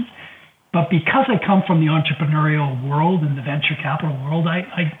conversations, but because I come from the entrepreneurial world and the venture capital world, I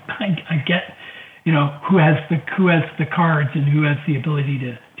get who has the cards and who has the ability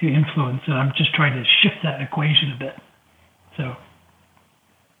to influence, and I'm just trying to shift that equation a bit. So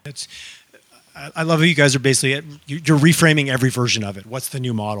I love how you guys are basically you're reframing every version of it. What's the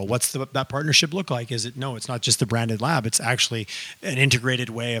new model? What's that partnership look like? It's not just the branded lab. It's actually an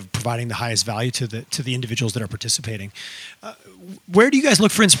integrated way of providing the highest value to the individuals that are participating. Where do you guys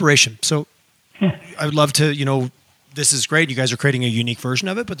look for inspiration? So I would love to, this is great. You guys are creating a unique version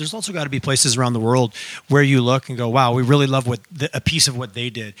of it, but there's also got to be places around the world where you look and go, wow, we really love a piece of what they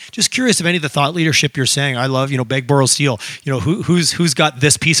did. Just curious if any of the thought leadership you're saying, I love, beg, borrow, steal, who's got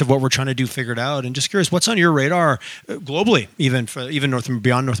this piece of what we're trying to do figured out, and just curious what's on your radar globally, even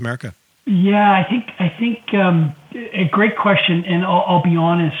beyond North America. Yeah, I think a great question, and I'll be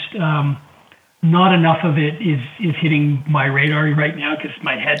honest. Not enough of it is hitting my radar right now because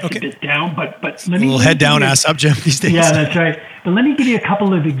my head's a bit down. But let me, a little head down, ass up, Jim, these days. Yeah, that's right. But let me give you a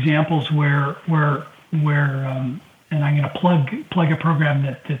couple of examples where and I'm going to plug a program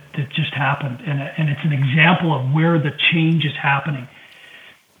that just happened, and it's an example of where the change is happening.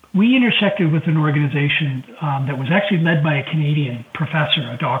 We intersected with an organization that was actually led by a Canadian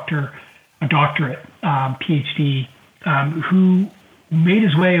professor, a doctorate, PhD, who made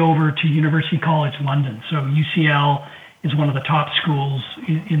his way over to University College London. So UCL is one of the top schools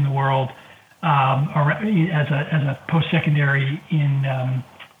in the world as a post-secondary in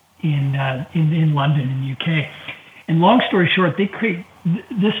London in UK. And long story short, they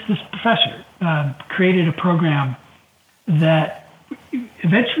this professor created a program that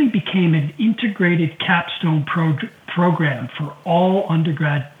eventually became an integrated capstone program for all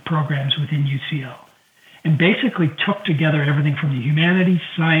undergrad programs within UCL. And basically took together everything from the humanities,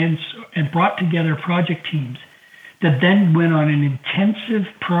 science, and brought together project teams that then went on an intensive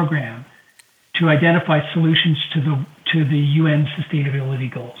program to identify solutions to the UN sustainability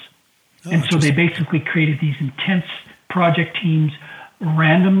goals. And so they basically created these intense project teams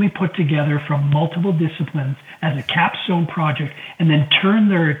randomly put together from multiple disciplines as a capstone project, and then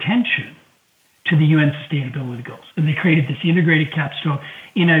turned their attention to the UN sustainability goals. And they created this integrated capstone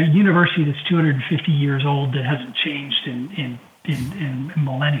in a university that's 250 years old that hasn't changed in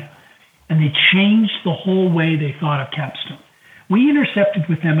millennia. And they changed the whole way they thought of capstone. We intercepted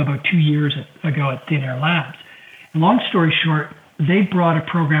with them about 2 years ago at Thin Air Labs. And long story short, they brought a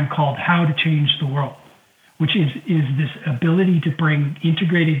program called How to Change the World, which is this ability to bring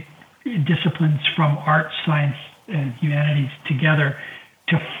integrated disciplines from art, science, and humanities together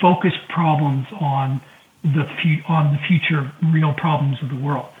to focus problems on the future real problems of the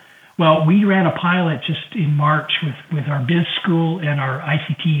world. Well, we ran a pilot just in March with our biz school and our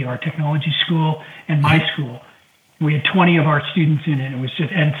ICT, our technology school, and my school. We had 20 of our students in it. It was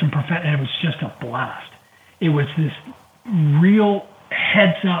just a blast. It was this real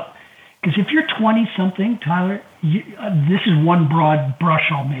heads up Because if you're 20-something, Tyler, this is one broad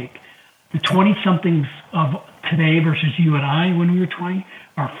brush I'll make. The 20-somethings of today versus you and I when we were 20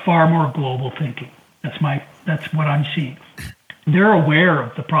 are far more global thinking. That's what I'm seeing. They're aware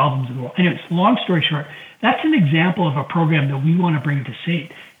of the problems of the world. Anyways, long story short, that's an example of a program that we want to bring to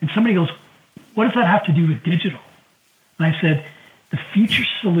SAIT. And somebody goes, what does that have to do with digital? And I said, the future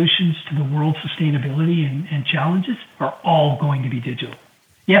solutions to the world's sustainability and challenges are all going to be digital.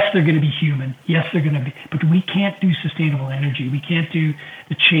 Yes, they're going to be human. Yes, they're going to be, but we can't do sustainable energy. We can't do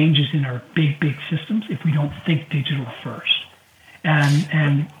the changes in our big systems if we don't think digital first.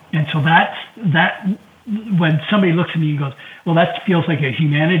 And so that's that. When somebody looks at me and goes, well, that feels like a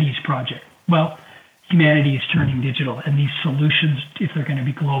humanities project. Well, humanity is turning digital, and these solutions, if they're going to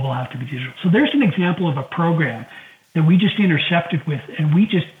be global, have to be digital. So there's an example of a program that we just intercepted with, and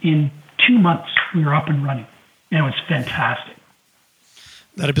in 2 months, we were up and running, and it was fantastic.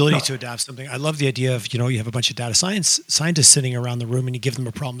 That ability to adapt something. I love the idea of, you have a bunch of data scientists sitting around the room and you give them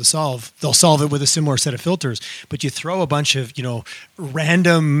a problem to solve. They'll solve it with a similar set of filters, but you throw a bunch of,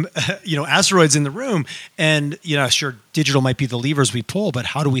 random, asteroids in the room and, sure, digital might be the levers we pull, but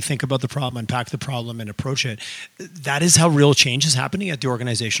how do we think about the problem, unpack the problem and approach it? That is how real change is happening at the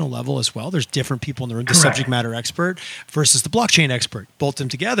organizational level as well. There's different people in the room, the subject matter expert versus the blockchain expert. Bolt them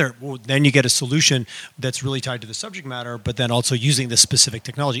together. Well, then you get a solution that's really tied to the subject matter, but then also using the specific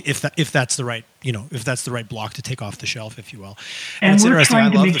technology, if that's the right, if that's the right block to take off the shelf, if you will. And it's interesting. I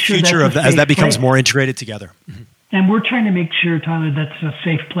love the future of that as that becomes more integrated together. Mm-hmm. And we're trying to make sure, Tyler, that's a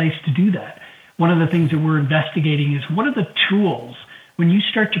safe place to do that. One of the things that we're investigating is what are the tools when you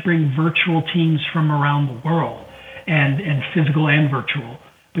start to bring virtual teams from around the world and physical and virtual.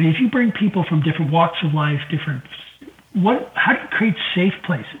 But if you bring people from different walks of life, how do you create safe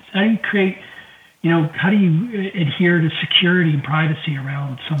places? How do you create, how do you adhere to security and privacy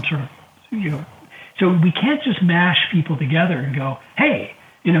around some sort of, so we can't just mash people together and go, hey,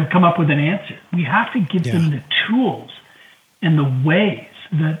 come up with an answer. We have to give them the tools and the ways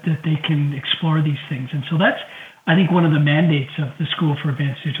that they can explore these things. And so that's, I think, one of the mandates of the School for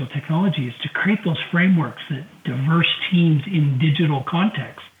Advanced Digital Technology is to create those frameworks that diverse teams in digital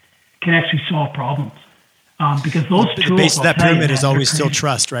contexts can actually solve problems. Because those tools... The base of that pyramid is always still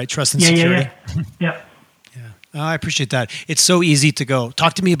trust, right? Trust and security. Yeah. I appreciate that. It's so easy to go,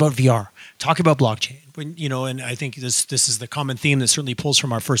 talk to me about VR, talk about blockchain. When, and I think this is the common theme that certainly pulls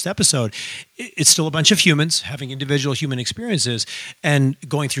from our first episode. It's still a bunch of humans having individual human experiences and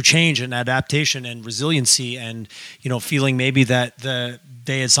going through change and adaptation and resiliency and, feeling maybe that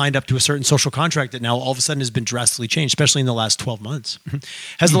they had signed up to a certain social contract that now all of a sudden has been drastically changed, especially in the last 12 months.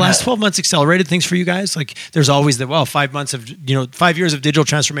 Has the last 12 months accelerated things for you guys? Like there's always 5 months of, 5 years of digital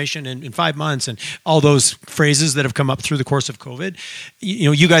transformation in 5 months and all those phrases that have come up through the course of COVID.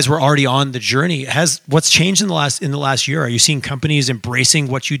 You guys were already on the journey. What's changed in the last year? Are you seeing companies embracing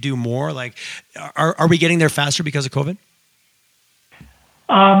what you do more? Like, are we getting there faster because of COVID?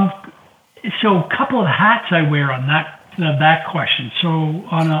 So a couple of hats I wear on that question. So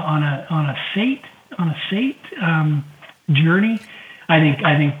on a SAIT journey, I think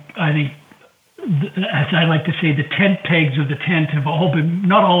as I like to say, the tent pegs of the tent have all been,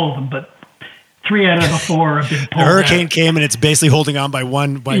 not all of them, but 3 out of the 4 have been pulled. The hurricane came and it's basically holding on by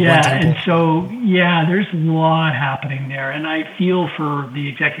one temple. And so there's a lot happening there, and I feel for the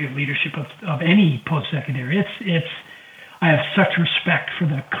executive leadership of any post-secondary. I have such respect for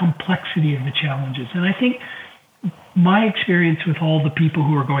the complexity of the challenges, and I think my experience with all the people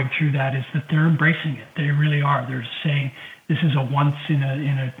who are going through that is that they're embracing it. They really are. They're saying this is a once in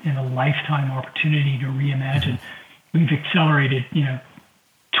a lifetime opportunity to reimagine. We've accelerated,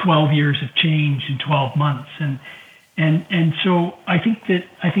 12 years of change in 12 months, and so I think that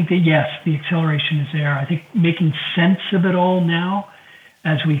yes, the acceleration is there. I think making sense of it all now,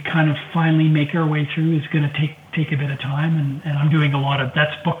 as we kind of finally make our way through, is going to take a bit of time. And I'm doing a lot of,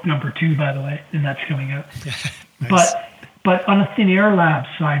 that's book number 2, by the way, and that's coming out. Nice. But on a Thin Air Labs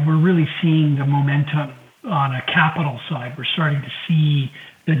side, we're really seeing the momentum. On a capital side, we're starting to see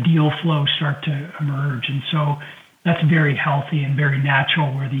the deal flow start to emerge, and so that's very healthy and very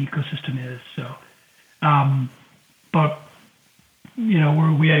natural where the ecosystem is. So, but as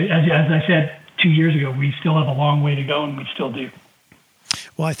I said 2 years ago, we still have a long way to go, and we still do.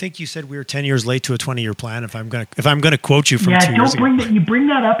 Well, I think you said we were 10 years late to a 20-year plan. If I'm gonna quote you from 2 years ago, you bring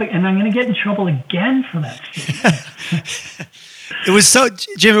that up, and I'm going to get in trouble again for that. It was so,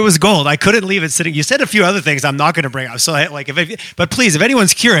 Jim, it was gold. I couldn't leave it sitting. You said a few other things I'm not going to bring up. So but please, if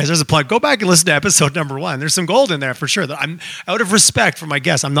anyone's curious, there's a plug. Go back and listen to episode number 1. There's some gold in there for sure. I'm out of respect for my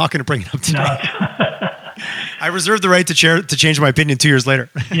guests. I'm not going to bring it up today. No. I reserve the right to change my opinion 2 years later.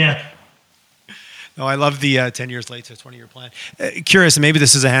 Yes. No, I love the 10 years late to 20-year plan. Curious, and maybe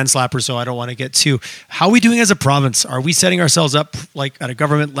this is a hand slapper, so I don't want to get too. How are we doing as a province? Are we setting ourselves up like at a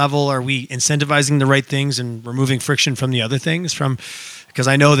government level? Are we incentivizing the right things and removing friction from the other things? Because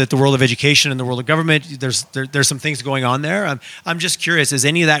I know that the world of education and the world of government, there's some things going on there. I'm just curious, is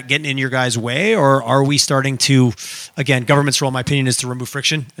any of that getting in your guys' way, or are we starting to, again, government's role, in my opinion, is to remove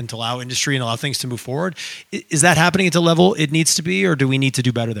friction and to allow industry and allow things to move forward. Is that happening at the level it needs to be, or do we need to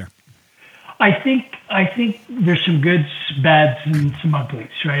do better there? I think there's some goods, bads, and some uglies,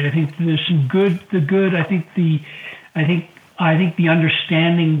 right? I think there's some good. The good, I think the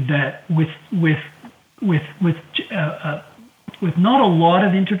understanding that with not a lot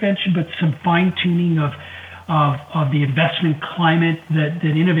of intervention, but some fine tuning of the investment climate, that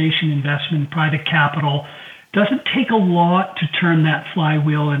innovation investment, private capital, doesn't take a lot to turn that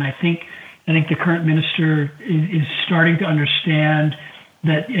flywheel. And I think the current minister is starting to understand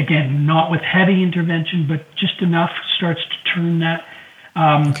that, again, not with heavy intervention, but just enough starts to turn that.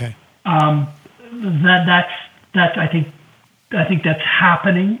 Okay. That's I think that's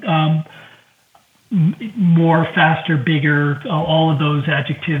happening. More, faster, bigger, all of those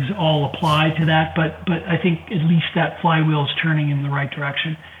adjectives all apply to that. But I think at least that flywheel is turning in the right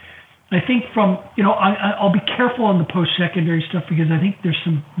direction. I think I'll be careful on the post-secondary stuff, because I think there's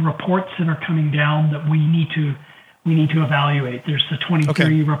some reports that are coming down that we need to evaluate. There's the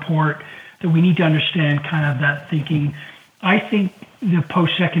 2030 report that we need to understand kind of that thinking. I think the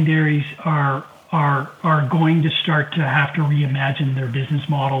post-secondaries are going to start to have to reimagine their business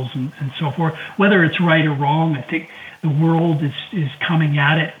models and so forth. Whether it's right or wrong, I think the world is coming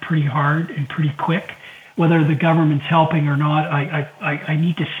at it pretty hard and pretty quick. Whether the government's helping or not, I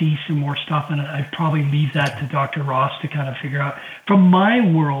need to see some more stuff, and I'd probably leave that to Dr. Ross to kind of figure out. From my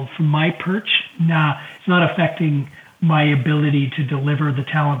world, from my perch, it's not affecting my ability to deliver the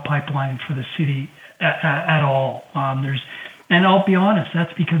talent pipeline for the city at all. And I'll be honest,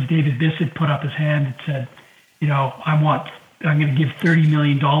 that's because David Bissett put up his hand and said, I'm going to give $30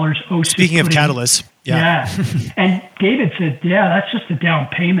 million. Speaking of catalysts. Yeah. And David said, that's just a down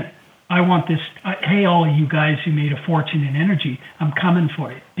payment. I want this. Hey, all of you guys who made a fortune in energy, I'm coming for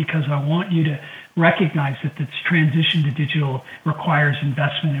you, because I want you to recognize that this transition to digital requires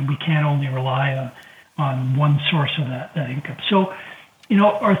investment, and we can't only rely on one source of that income. So,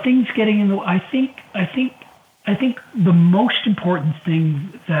 are things getting in the? I think the most important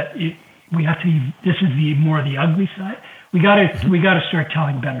thing that we have to be. This is the ugly side. We got to start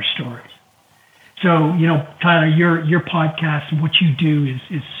telling better stories. So, Tyler, your podcast and what you do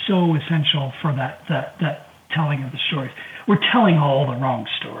is so essential for that telling of the stories. We're telling all the wrong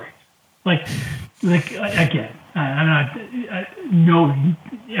stories. Like again, I know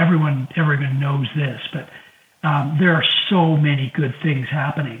everyone knows this, but there are so many good things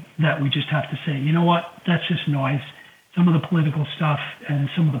happening that we just have to say, you know what, that's just noise. Some of the political stuff and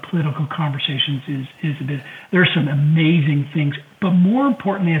some of the political conversations is a bit. There are some amazing things, but more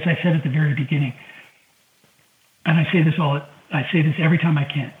importantly, as I said at the very beginning, and I say this every time I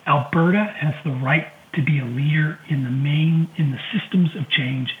can, Alberta has the right to be a leader in the systems of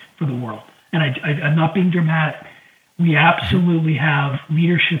change for the world. And I'm not being dramatic. We absolutely have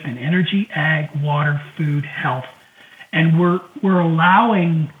leadership in energy, ag, water, food, health, and we're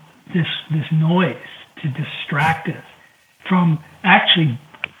allowing this noise to distract us from actually,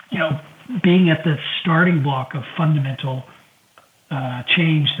 being at the starting block of fundamental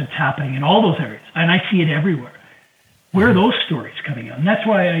change that's happening in all those areas. And I see it everywhere. Where are those stories coming out? And that's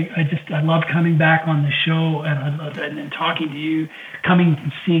why I love coming back on the show and talking to you, coming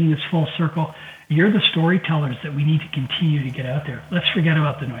and seeing this full circle. You're the storytellers that we need to continue to get out there. Let's forget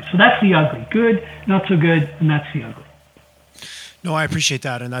about the noise. So that's the ugly. Good, not so good, and that's the ugly. No, I appreciate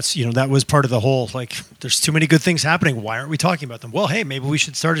that. And that's, that was part of the whole, there's too many good things happening. Why aren't we talking about them? Well, hey, maybe we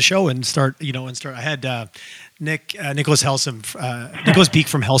should start a show and start. I had Nicholas Beek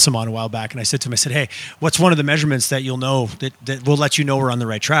from Helsum on a while back, and I said to him, hey, what's one of the measurements that you'll know that will let you know we're on the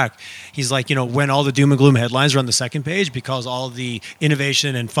right track? He's like, when all the doom and gloom headlines are on the second page, because all the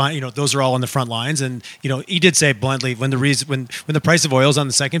innovation and those are all on the front lines. And he did say bluntly, when the price of oil is on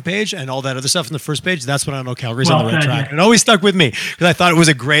the second page and all that other stuff on the first page, that's when I know Calgary's on the right track. And it always stuck with me, because I thought it was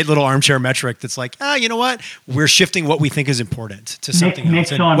a great little armchair metric that's like, you know what? We're shifting what we think is important to something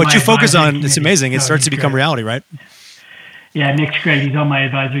else. And what you focus on, it's amazing. It starts to become reality, right? Yeah, Nick's great. He's on my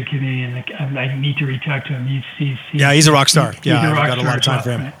advisory committee, and I need to reach out to him. He's a rock star. I've got a lot of time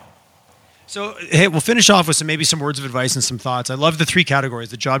for him. Right. So, hey, we'll finish off with maybe some words of advice and some thoughts. I love the three categories: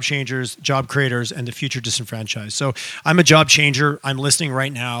 the job changers, job creators, and the future disenfranchised. So I'm a job changer. I'm listening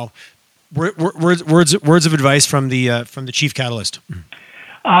right now. Words of advice from the chief catalyst.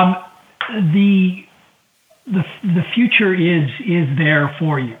 the the future is there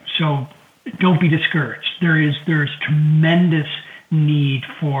for you. So don't be discouraged. There's tremendous need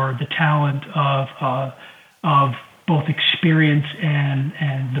for the talent of both experience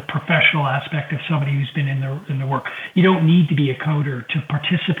and the professional aspect of somebody who's been in the work. You don't need to be a coder to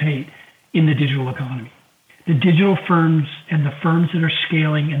participate in the digital economy. The digital firms and the firms that are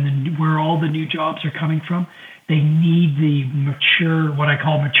scaling and where all the new jobs are coming from, they need the mature, what I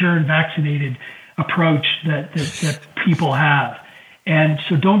call mature and vaccinated approach that people have. And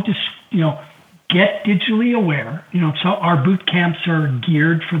so don't just, get digitally aware. So our boot camps are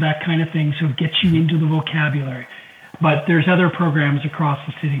geared for that kind of thing. So it gets you into the vocabulary. But there's other programs across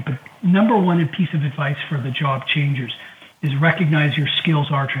the city. But number one piece of advice for the job changers is recognize your skills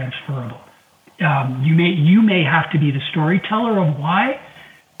are transferable. You may have to be the storyteller of why,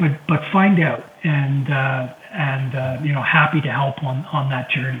 but find out and happy to help on that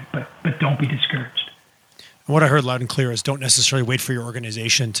journey. But don't be discouraged. What I heard loud and clear is don't necessarily wait for your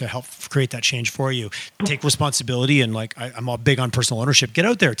organization to help create that change for you. Take responsibility, and I'm all big on personal ownership. Get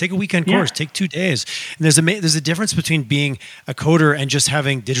out there, take a weekend course, take 2 days. And there's a difference between being a coder and just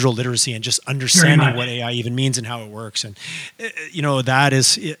having digital literacy and just understanding what AI even means and how it works. And that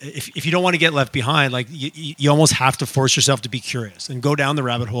is, if you don't want to get left behind, you almost have to force yourself to be curious and go down the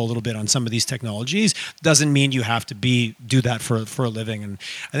rabbit hole a little bit on some of these technologies. Doesn't mean you have to do that for a living. And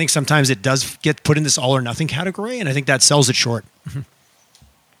I think sometimes it does get put in this all or nothing category, and I think that sells it short.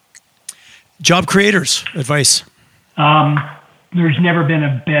 Job creators, advice. There's never been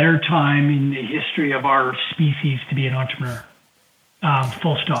a better time in the history of our species to be an entrepreneur.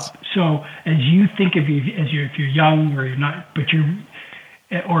 Full stop. So as you think of if you're young or you're not,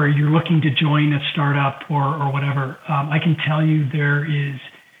 or you're looking to join a startup or whatever, I can tell you there is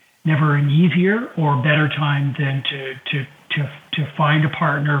never an easier or better time than to find a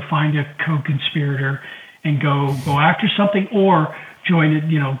partner, find a co-conspirator, and go after something, or join it.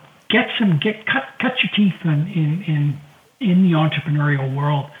 Cut your teeth in the entrepreneurial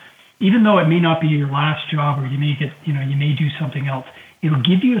world. Even though it may not be your last job, or you may do something else, it'll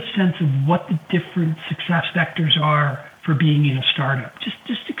give you a sense of what the different success vectors are for being in a startup.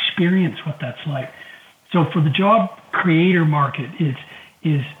 Just experience what that's like. So for the job creator market, this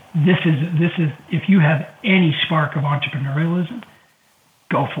is if you have any spark of entrepreneurialism,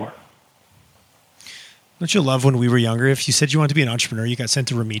 go for it. Don't you love when we were younger? If you said you wanted to be an entrepreneur, you got sent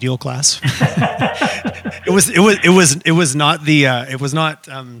to remedial class. It was not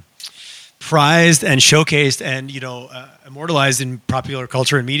prized and showcased and immortalized in popular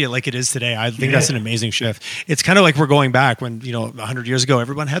culture and media like it is today. I think that's an amazing shift. It's kind of like we're going back when 100 years ago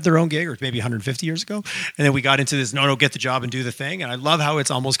everyone had their own gig, or maybe 150 years ago, and then we got into this get the job and do the thing. And I love how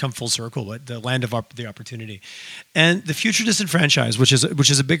it's almost come full circle at the land of the opportunity, and the future disenfranchised, which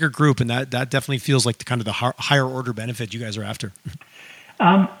is a bigger group, and that definitely feels like the higher order benefit you guys are after.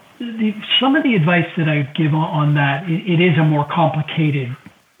 Some of the advice that I give on that, it is a more complicated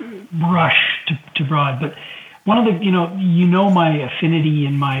brush to broad, but one of the my affinity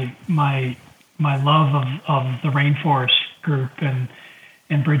and my love of the Rainforest group and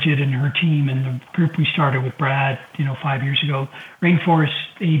Bridget and her team and the group we started with Brad 5 years ago.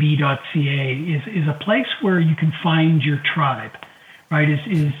 Rainforestab.ca is a place where you can find your tribe, right?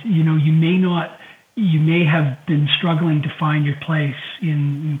 You may have been struggling to find your place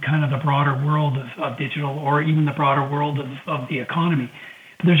in kind of the broader world of digital, or even the broader world of the economy.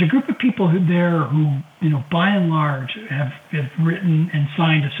 There's a group of people who by and large have written and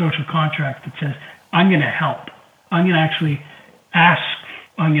signed a social contract that says, I'm going to help. I'm going to actually ask.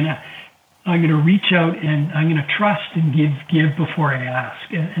 I'm going to reach out, and I'm going to trust and give before I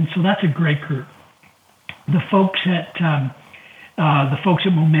ask. And so that's a great group. The folks at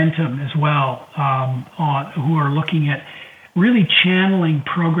Momentum as well, who are looking at really channeling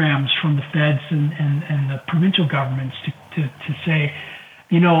programs from the feds and the provincial governments to say,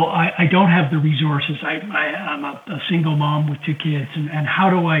 I don't have the resources. I'm a single mom with 2 kids, and how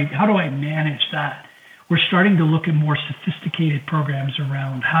do I manage that? We're starting to look at more sophisticated programs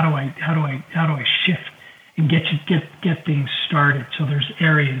around how do I shift and get things started. So there's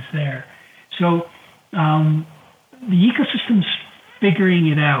areas there. So the ecosystem's figuring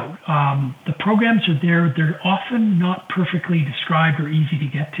it out. The programs are there. They're often not perfectly described or easy to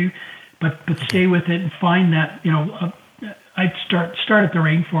get to, but stay with it and find that I'd start at the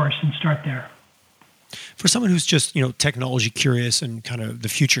Rainforest and start there. For someone who's just technology curious and kind of the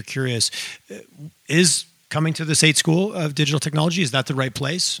future curious, is coming to the SAIT School of Digital Technology, is that the right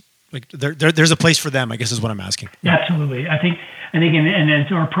place? Like there's a place for them, I guess, is what I'm asking. Absolutely. I think, and as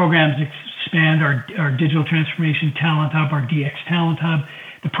our programs expand, our digital transformation talent hub, our DX talent hub,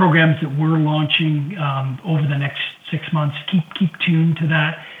 the programs that we're launching over the next 6 months, keep tuned to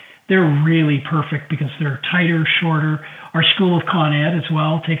that. They're really perfect because they're tighter, shorter. Our School of Con Ed as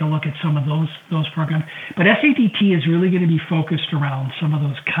well, take a look at some of those programs. But SADT is really going to be focused around some of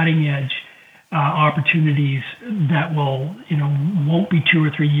those cutting edge opportunities that won't be 2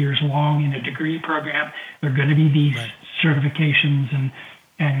 or 3 years long in a degree program. They're going to be these certifications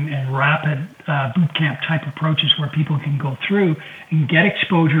and rapid boot camp type approaches where people can go through and get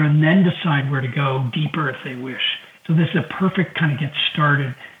exposure and then decide where to go deeper if they wish. So this is a perfect kind of get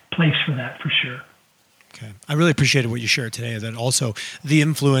started place for that, for sure. Okay. I really appreciated what you shared today, that also the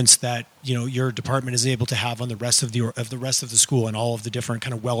influence that, your department is able to have on the rest of the school and all of the different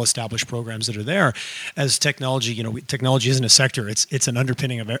kind of well-established programs that are there. As technology, technology isn't a sector, it's an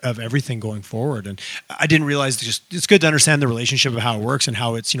underpinning of everything going forward. And I didn't realize it's good to understand the relationship of how it works and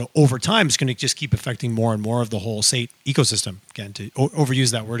how it's, over time it's going to just keep affecting more and more of the whole SAIT ecosystem. Again, to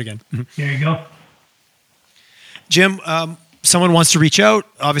overuse that word again. There you go. Jim, someone wants to reach out,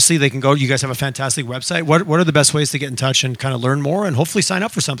 obviously they can go. You guys have a fantastic website. What are the best ways to get in touch and kind of learn more and hopefully sign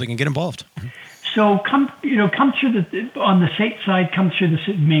up for something and get involved? So come through on the SAIT side, come through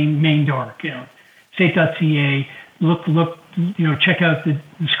the main door, SAIT.ca, look, check out the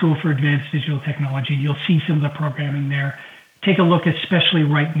School for Advanced Digital Technology. You'll see some of the programming there. Take a look, especially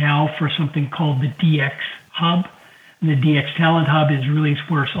right now, for something called the DX Hub. And the DX Talent Hub is really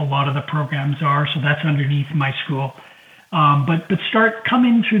where a lot of the programs are. So that's underneath my school. But come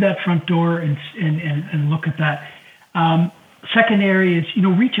in through that front door and look at that. Second area is,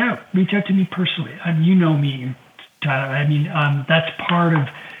 reach out to me personally. You know me, Tyler. That's part of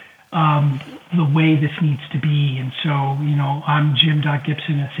the way this needs to be. And so, I'm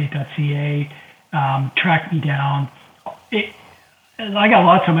jim.gibson@SAIT.ca. Track me down. I got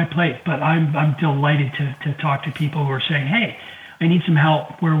lots on my plate, but I'm delighted to talk to people who are saying, hey, I need some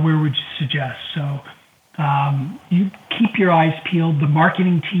help. Where would you suggest? So you keep your eyes peeled. The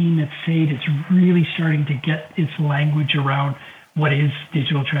marketing team at SAIT is really starting to get its language around what is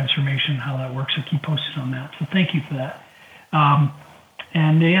digital transformation, how that works. So keep posted on that. So thank you for that.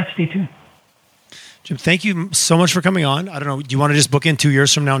 Stay tuned. Jim, thank you so much for coming on. I don't know, do you want to just book in 2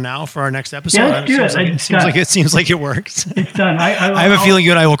 years from now for our next episode? Yeah, let's do it. It seems like it works. It's done. I have a feeling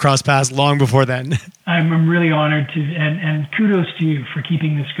you and I will cross paths long before then. I'm really honored and kudos to you for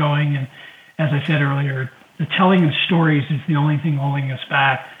keeping this going. And as I said earlier, the telling of stories is the only thing holding us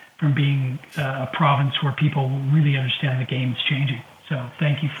back from being a province where people really understand the game's changing. So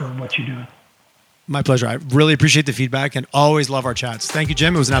thank you for what you're doing. My pleasure. I really appreciate the feedback and always love our chats. Thank you,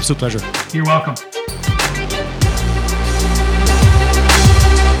 Jim. It was an absolute pleasure. You're welcome.